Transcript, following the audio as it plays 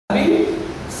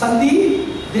Sandhi,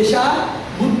 Desha,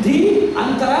 Buddhi,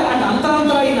 Antara and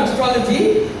Antarantara in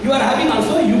astrology. You are having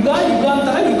also Yuga,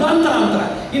 Yugantara,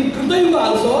 Yugantarantara. In Krita Yuga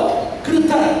also,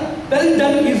 Krita, well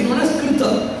done is known as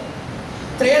Krita.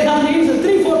 Treda means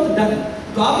 3/4 done.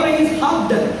 Dwapara is half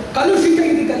done. Kalushita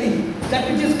is the Kali. That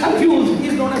which is confused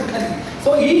is known as Kali.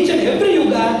 So each and every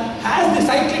yuga has the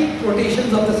cyclic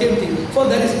rotations of the same thing. So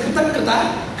there is Krita Krita,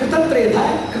 Krita Treda,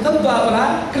 Krita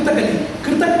Dwapara, Krita Kali.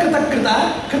 Krita Krita Krita,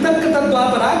 Krita Krita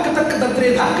Dwapara, Krita Krita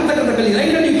Treda, Krita Krita Kali.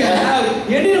 Right? And you can have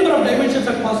any number of dimensions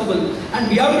are possible. And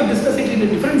we have to discuss it in a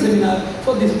different seminar.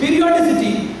 So this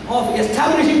periodicity of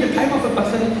establishing the time of a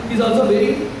person is also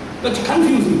very much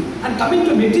confusing. And coming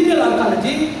to material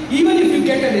archaeology, even if you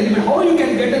get an element, how you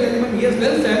can get an element? He has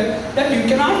well said that you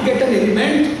cannot get an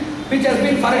element which has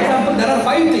been, for example, there are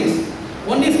 5 things.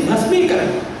 One is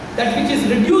bhasmikaran, that which is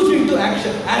reduced into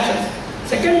ashes.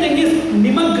 Second thing is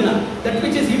nimagna, that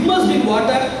which is immersed in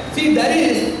water. See, there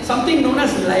is something known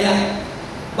as laya.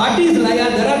 What is laya?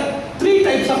 There are 3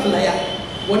 types of laya.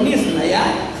 One is laya,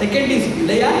 second is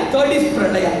vilaya, third is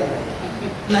pralaya.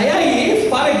 Laya is,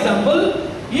 for example,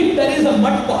 if there is a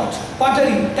mud pot,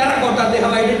 pottery, terracotta, they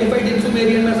have identified in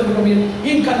Sumerian, Mesopotamian,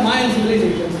 Incan, Mayan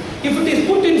civilizations. If it is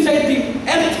put inside the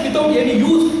earth without any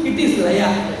use, it is laya.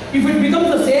 If it becomes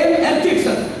the same earth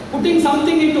itself, putting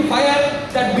something into fire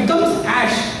that becomes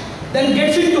ash, then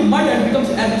gets into mud and becomes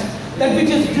earth. That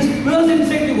which is dispersed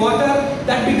inside the water,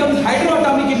 that becomes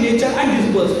hydroatomic in nature and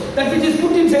dispersed. That which is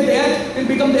put inside the earth will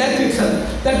become the earth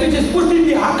itself. That which is put in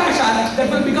the akasha, that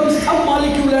will become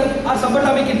submolecular or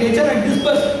subatomic in nature and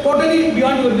dispersed totally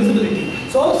beyond your visibility.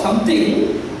 So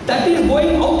something that is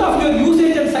going out of your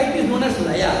usage and sight is known as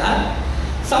laya.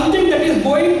 Something that is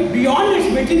going beyond its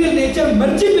material nature,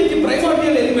 merging with the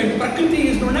primordial element, Prakriti,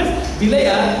 is known as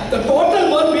vilaya. The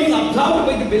total work being absorbed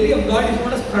by the belly of God is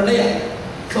known as pradaya.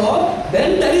 So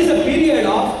then there is a period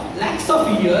of lakhs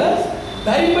of years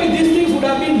whereby these things would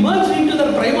have been merged into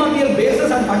the primordial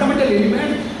basis and fundamental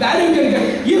elements, where you can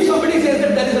get, if somebody says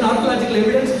that there is an archaeological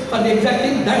evidence for the exact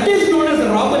thing, that is known as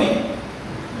robbery.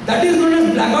 That is known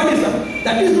as blackguardism.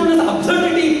 That is known as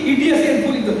absurdity, idiocy and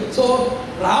foolishness. So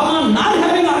Rama not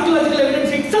having archaeological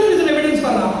evidence itself is an evidence for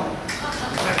Rama.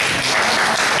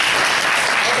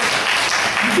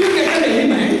 If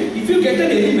you get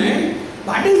an element,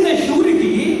 what is the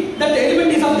surety that the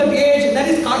element is of that age? That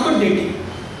is carbon dating.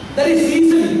 There is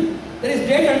seasoning. There is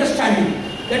date understanding.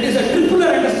 That is a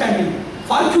tripular understanding,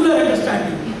 follicular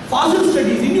understanding, fossil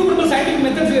studies, innumerable scientific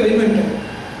methods we have invented.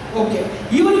 Okay.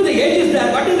 Even if the age is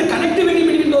there, what is the connectivity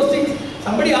between those things?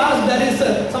 Somebody asked, there is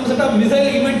some sort of missile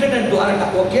invented at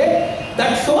Dwaraka. Okay.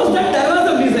 That shows that there was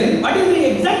a missile. What is the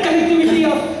exact connectivity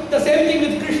of the same thing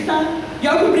with Krishna? You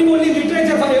have to bring only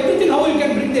literature for everything. How you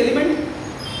can bring the element?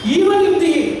 Even if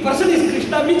the person is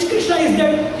Krishna, which Krishna is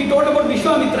that? He told about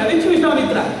Vishwamitra. Which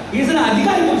Vishwamitra? He is an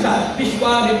Adhikari Purusha.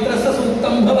 Vishwamitra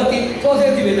Sasuktam Bhavati. So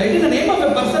says the Veda. It is the name of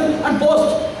a person and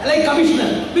post, like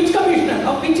commissioner. Which commissioner?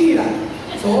 Of which era?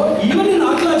 So even in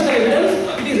archaeological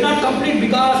evidence, it is not complete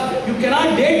because you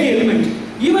cannot date the element.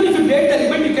 Even if you date the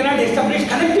element, you cannot establish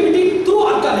connectivity through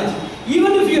archaeology.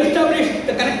 Even if you establish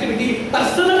the connectivity,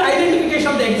 personal identification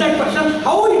of the exact person,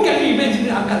 how it can be imagined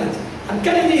in archaeology?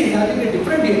 Archaeology is having a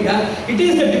different area. It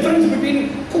is the difference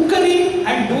between cookery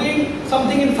and doing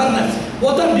something in furnace.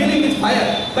 Both are dealing with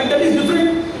fire, but that is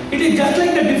different. It is just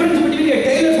like the difference between a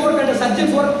tailor's work and a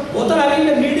surgeon's work. Both are having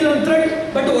a needle and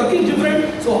thread, but the work is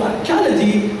different. So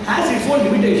archaeology has its own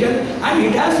limitation and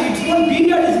it has its own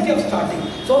periodicity of starting.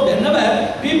 So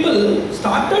whenever people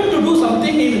started to do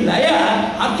something in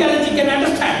Laya, archaeology can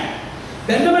understand.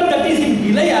 Whenever that is in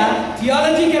Vilaya,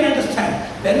 theology can understand.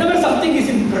 Whenever something is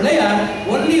in Pralaya,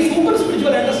 only super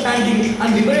spiritual understanding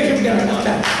and liberation can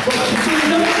understand. So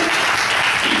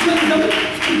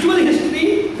spiritual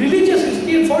history, religious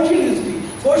history and social history.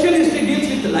 Social history deals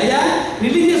with Laya,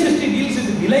 religious history deals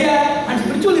with Vilaya, and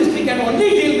spiritual history can only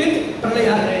deal with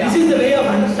Pralaya. This is the way of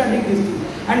understanding this thing.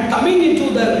 And coming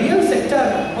into the real sector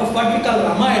of what we call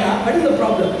Ramayana, what is the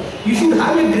problem? You should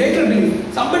have a greater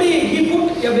belief. Somebody, he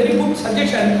put a very good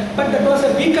suggestion, but that was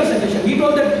a weaker suggestion. He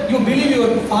told that you believe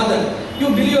your father, you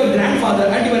believe your grandfather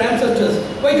and your ancestors.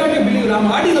 Why can't you believe Rama?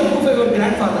 What is the proof of your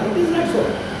grandfather? It is not so.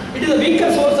 It is a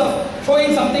weaker source of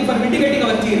showing something for vindicating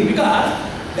our theory. Because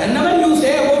whenever you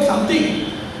say about something,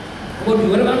 about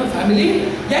your family,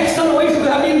 X or Y should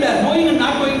have been there. Knowing and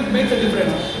not knowing makes a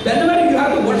difference. Whenever you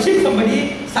have to worship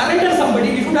somebody, surrender somebody,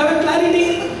 you should have a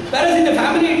clarity. Whereas in the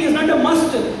family, it is not a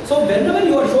must. So whenever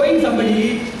you are showing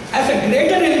somebody as a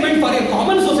greater element for a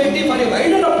common society, for a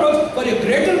wider approach, for a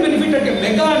greater benefit at a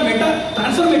mega and meta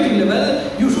transformative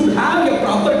level, you should have a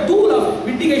proper tool of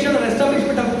mitigation or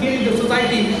establishment of clean in the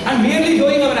society and merely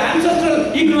showing our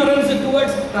ancestral ignorance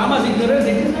towards Rama's ignorance,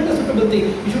 it is not a suitable thing.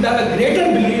 We should have a greater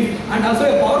belief and also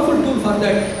a powerful tool for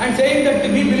that. And saying that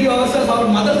we believe ourselves, our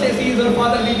mother says he is our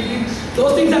father, we believe.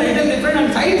 Those things are a little different,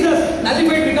 and science has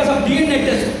nullified because of DNA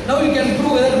test. Now you can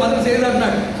prove whether the mother says or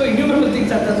not. So innumerable things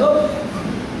are there. So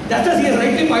just as he has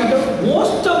rightly pointed out,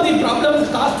 most of the problems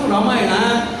caused to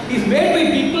Ramayana is made by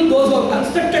people, those who have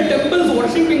constructed temples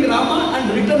worshipping Rama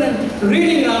and written and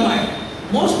reading Ramayana.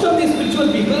 Most of the spiritual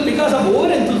people, because of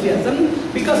over-enthusiasm,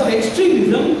 because of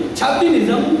extremism,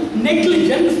 chauvinism,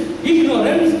 negligence,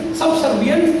 ignorance,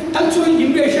 subservience, cultural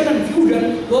invasion and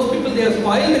fusion, those people, they have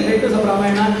spoiled the greatness of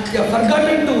Ramayana. They have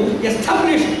forgotten to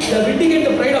establish, vindicate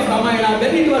the pride of Ramayana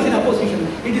when it was in opposition.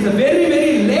 It is a very,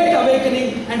 very late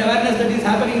awakening and awareness that is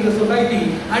happening in the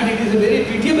society, and it is a very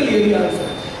pitiable area also.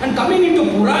 And coming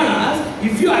into Puranas,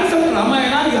 if you accept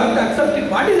Ramayana, you have to accept it.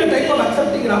 What is the type of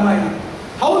accepting Ramayana?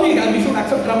 How we should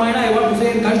accept Ramayana, I want to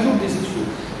say and conclude this issue.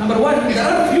 Number one, there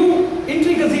are few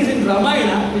intricacies in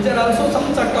Ramayana which are also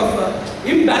some sort of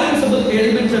imbalanceable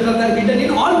elements that are hidden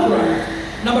in all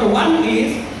Puranas. Number one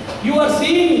is, you are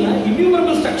seeing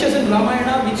innumerable structures in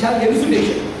Ramayana which have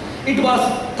elucidation. It was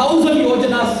 1000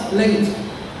 yojanas length,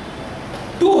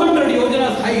 200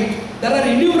 yojanas height. There are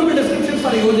innumerable descriptions for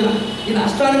a yojana. In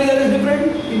astronomy that is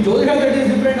different, in Jyotisha that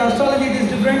is different, astrology it is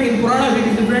different, in Puranas it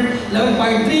is different,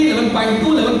 11.3, 11.2,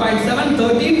 11.7,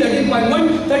 13,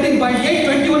 13.1, 13.8,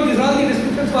 21, these are all the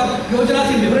descriptions for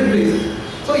yojanas in different places.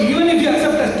 So even if you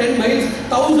accept as 10 miles,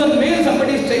 1000 miles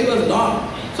somebody's train was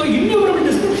long. So innumerable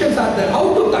descriptions are there.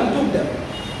 How to conclude them?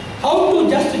 How to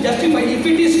justify? If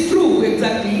it is true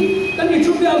exactly, then it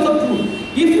should be also true.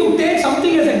 If you take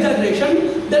something as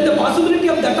exaggeration, then the possibility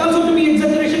of that also to be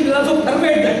exaggeration will also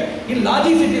pervade that. In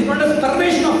logic, it is not a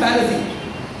pervasion of fallacy.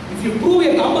 If you prove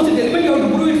a composite element, you have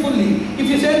to prove it fully. If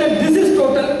you say that this is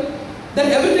total,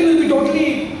 then everything will be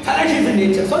totally fallacious in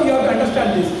nature. So you have to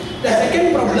understand this. The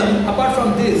second problem, apart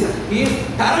from this, is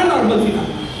paranormal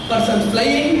phenomena. Persons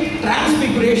flying,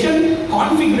 transfiguration,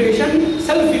 configuration,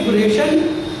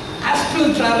 self-figuration,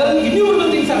 astral travel,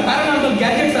 innumerable things are paranormal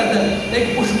gadgets are there,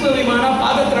 like Pushpa Vimana,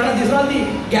 Padatrana, these are all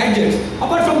the gadgets.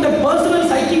 Apart from the personal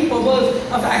psychic powers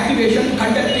of activation,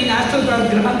 conducting astral travel,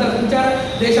 Grahantara Sanchara,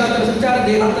 Deshatara Sanchara,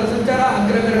 Dehatara Sanchara,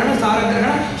 Agragrahana,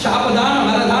 Saragrahana, Shapadana,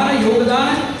 Varadhana,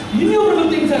 Yogadana, innumerable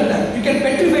things are there. You can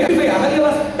petrify, Ahalya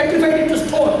was petrified into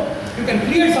stone. You can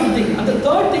create something. And the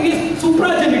third thing is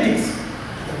supragenetics.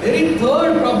 Very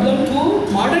third problem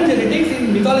to modern genetics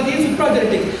in mythology is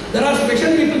supragenetics. There are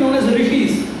special people known as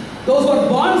rishis. Those who are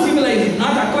born civilized,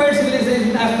 not acquired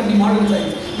civilization as per the modern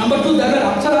science. Number two, there were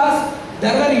apsaras.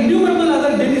 There were innumerable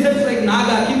other denizens like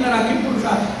Naga, Kinnara,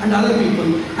 Kimpurusha and other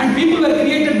people. And people were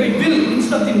created by will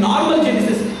instead of the normal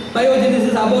genesis, biogenesis,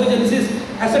 abogenesis,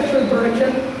 asexual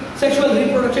production, sexual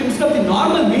reproduction. Instead of the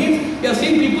normal means, we have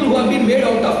seen people who have been made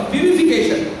out of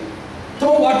vivification.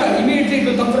 Throw water, immediately it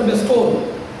will come from a stone.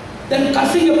 Then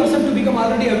cursing a person to become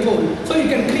already a soul. So you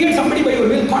can create somebody by your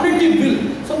will, cognitive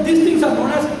will. So these things are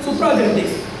known as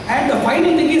supragenetics. And the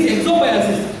final thing is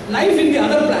exobiasis, life in the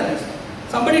other planets.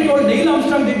 Somebody told Neil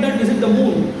Armstrong did not visit the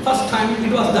moon. First time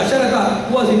it was Dasharatha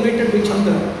who was invented with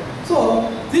Chandra. So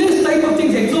this type of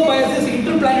things, exobiasis,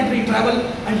 interplanetary travel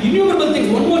and innumerable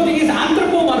things. One more thing is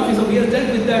anthropomorphism. We have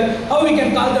dealt with that. How we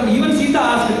can call them. Even Sita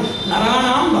asked,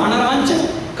 Naranam,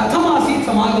 Vanarancha, Kathamasit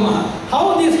Samagama.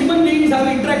 How these human beings have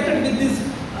interacted with these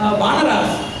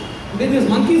Vanaras, with these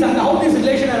monkeys, and how this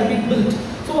relation has been built.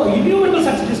 So innumerable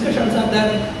such discussions are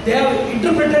there. They have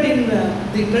interpreted in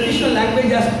the traditional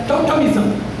language as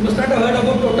totemism. You must not have heard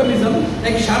about totemism,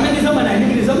 like shamanism and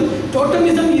animalism.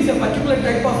 Totemism is a particular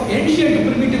type of ancient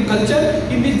primitive culture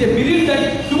in which they believe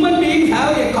that human beings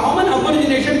have a common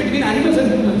origination between animals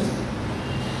and humans.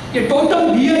 A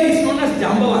totem deer is known as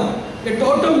Jambavan. A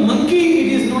totem monkey,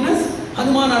 it is known as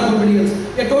Hanuman or somebody else.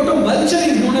 A totem vulture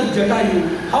is known as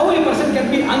Jatayu. How a person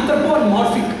can be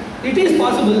anthropomorphic? It is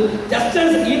possible, just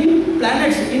as in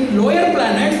planets, in lower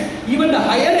planets, even the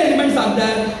higher elements are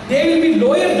there, they will be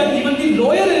lower than even the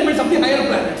lower elements of the higher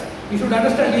planets. You should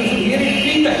understand, you should hear it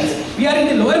 3 times. We are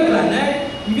in the lower planet,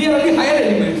 we are the higher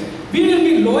elements. We will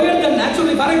be lower than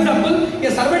naturally. For example, a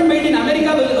servant maid in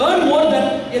America will earn more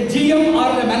than a GM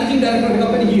or a managing director of a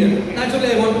company here.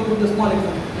 Naturally, I want to put the small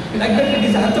example. Like that, it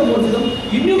is anthropomorphism.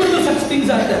 Innumerable such things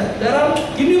are there. There are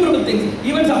innumerable things.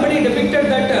 Even somebody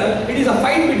depicted that it is a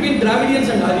fight between Dravidians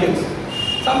and Aryans.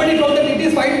 Somebody told that it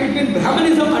is fight between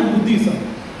Brahmanism and Buddhism.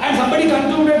 And somebody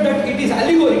concluded that it is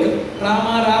allegorical.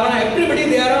 Rama, Ravana, everybody,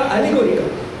 they are allegorical.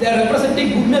 They are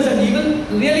representing goodness and evil.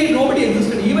 Really nobody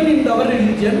existed. Even in our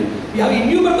religion, we have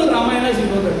innumerable Ramayanas, you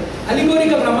know that.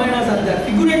 Allegorical Ramayanas are there.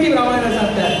 Figurative Ramayanas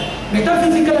are there.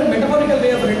 Metaphysical and metaphorical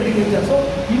way of rendering is there. So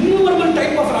innumerable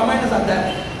type of Ramayanas are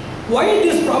there. Why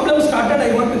this problem started,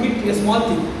 I want to hit a small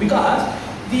thing. Because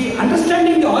the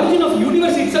understanding the origin of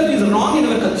universe itself is wrong in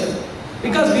our culture.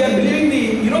 Because we are believing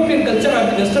the European culture or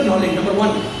the Western knowledge, number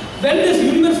one. When this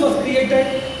universe was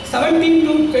created 17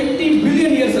 to 20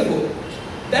 billion years ago,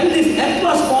 then this earth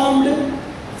was formed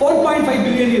 4.5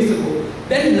 billion years ago.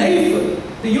 Then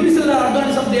life, the unicellular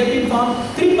organisms, they have been formed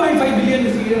 3.5 billion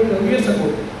years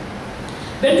ago.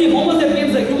 When the Homo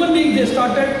sapiens, the human beings, they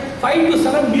started 5 to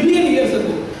 7 million years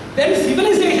ago. Then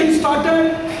civilization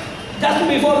started just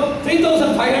before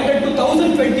 3500 to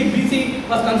 1020 BC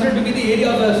was considered to be the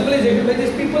area of civilization by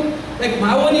these people, like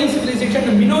Maonian civilization,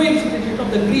 the Minoan civilization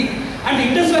of the Greek, and the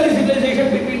Indus Valley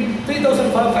civilization between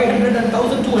 3500 and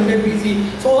 1200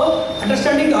 BC. So,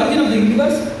 understanding the origin of the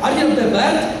universe, origin of the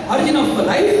earth, origin of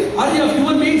life, origin of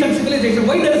human beings and civilization.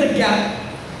 Why there is a gap?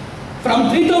 From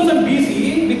 3000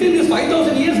 BC, within this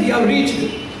 5000 years we have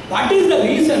reached. What is the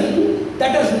reason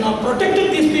that has now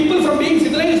protected these people from being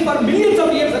civilized for millions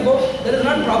of years ago? There is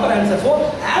not proper answer.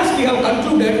 So, as we have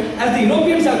concluded, as the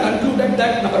Europeans have concluded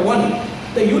that number one,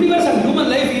 the universe and human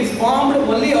life is formed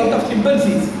only out of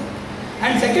chimpanzees.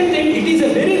 And second thing, it is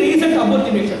a very recent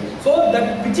abortination. So,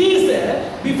 that which is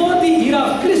before the era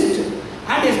of Christ,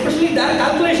 and especially their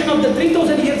calculation of the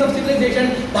 3000 years of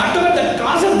civilization, whatever that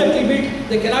crosses that limit,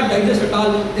 they cannot digest at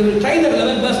all. They will try their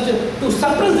level best to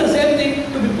suppress the same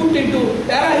thing, to be put into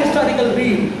para-historical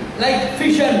realm, like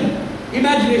fission,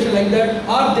 imagination like that,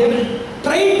 or they will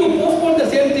try to postpone the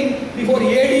same thing before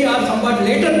AD or somewhat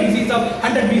later BCs of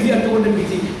 100 BC or 200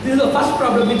 BC. This is the first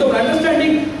problem. Without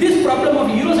understanding this problem of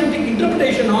Eurocentric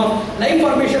interpretation of life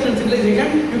formation and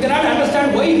civilization, you cannot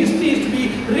understand why history is to be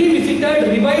revisited,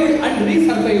 revived and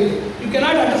resurvived. You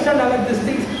cannot understand all of these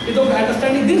things without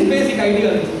understanding this basic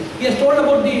ideology. He has told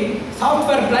about the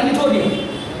software planetarium.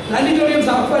 Planetarium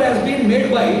software has been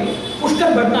made by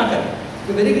Pushkar Bhatnagar.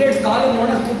 A very great scholar known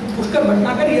as Pushkar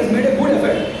Bhatnagar. He has made a good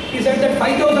effort. He said that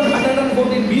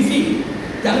 5114 BC,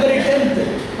 January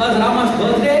 10th was Rama's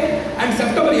birthday, and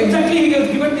September, exactly he has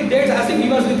given the dates as if he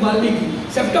was with Valmiki.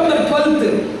 September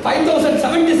 12th,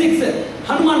 5076,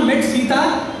 Hanuman met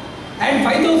Sita, and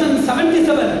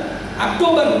 5077,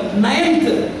 October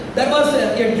 9th, there was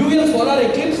a dual solar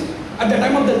eclipse. At the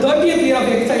time of the 30th year of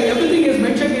exile, everything is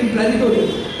mentioned in planetarium,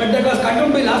 but that was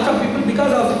condemned by lots of people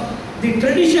because of the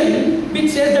tradition which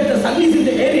says that the sun is in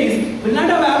the Aries will not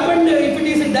have happened if it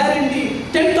is there in the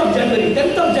 10th of January.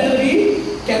 10th of January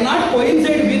cannot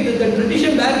coincide with the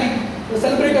tradition where we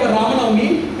celebrate our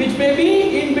Ramanavami, which may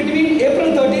be in between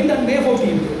April 13th and May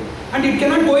 14th. And it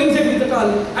cannot coincide with it all.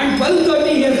 And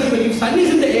 12:30 years, if sun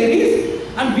is in the Aries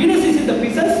and Venus is in the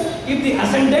Pisces, if the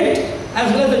ascendant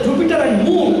as well as the Jupiter and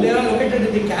Moon, they are located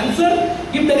in the Cancer,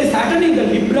 if there is Saturn in the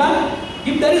Libra,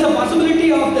 if there is a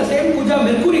possibility of the same Kuja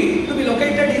Mercury to be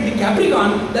located in the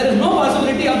Capricorn, there is no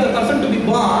possibility of the person to be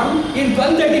born in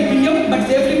 12:30 p.m. but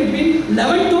safely between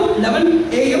 11 to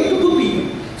 11 a.m. to 2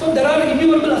 p.m. So there are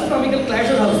innumerable astronomical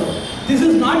clashes also. This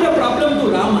is not a problem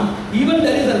to Rama. Even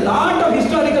there is a lot of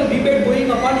historical debate going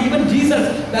upon even Jesus,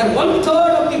 where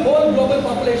 1/3 of the whole global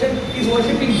population is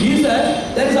worshipping Jesus.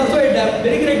 There is also a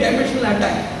very great dimensional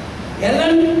attack.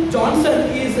 Ellen Johnson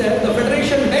is the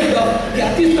Federation head of the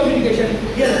atheist communication.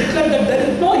 He has declared that there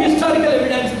is no historical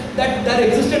evidence that there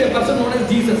existed a person known as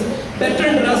Jesus.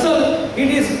 Bertrand Russell, in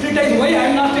his treatise Why I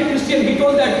Am Not a Christian, he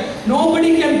told that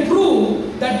nobody can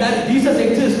prove that Jesus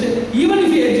exists. Even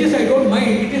if he exists, I don't mind.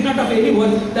 It is not of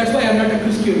anyone. That's why I am not a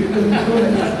Christian.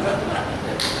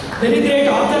 Very great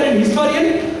author and historian,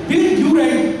 Bill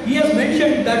Durant, he has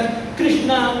mentioned that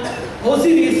Krishna,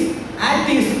 Osiris,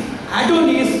 Attis,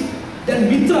 Adonis, then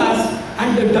Mithras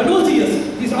and Dionysius,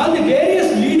 these are all the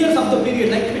various leaders of the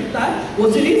period, like Krishna,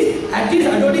 Osiris, Attis,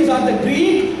 Adonis are the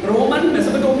Greek, Roman,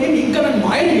 Mesopotamian, Incan and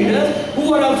Mayan leaders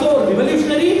who are also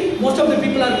revolutionary. Most of the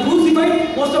people are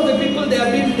crucified, most of the people they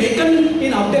have been taken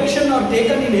in abduction or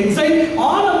taken in exile.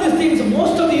 All of these things,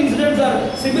 most of the incidents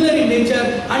are similar in nature,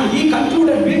 and he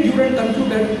concluded, Bill Durant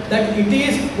concluded that it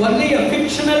is only a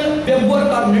fictional web work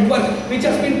or network which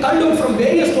has been culled out from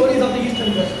various stories of the East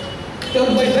and West.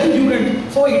 By Bill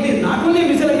Durant. So it is not only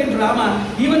visible in Rama,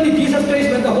 even the Jesus Christ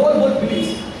where the whole world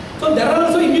believes. So there are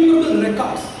also innumerable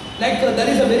records. Like there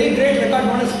is a very great record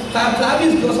known as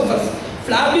Flavius Josephus.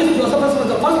 Flavius Josephus was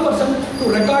the first person to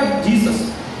record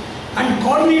Jesus. And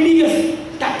Cornelius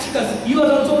Tacitus, he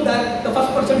was also the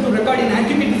first person to record in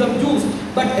Antiquities of Jews.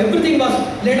 But everything was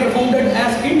later founded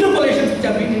as interpolations which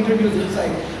have been introduced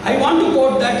inside. I want to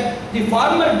quote that the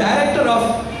former director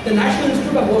of the National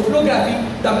Institute of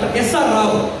Oceanography, Dr. S.R.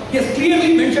 Rao, he has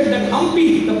clearly mentioned that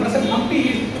Hampi, the present Hampi,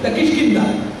 is the Kishkinda.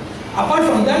 Apart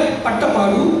from that,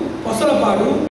 Pattapadu, Kosalapadu,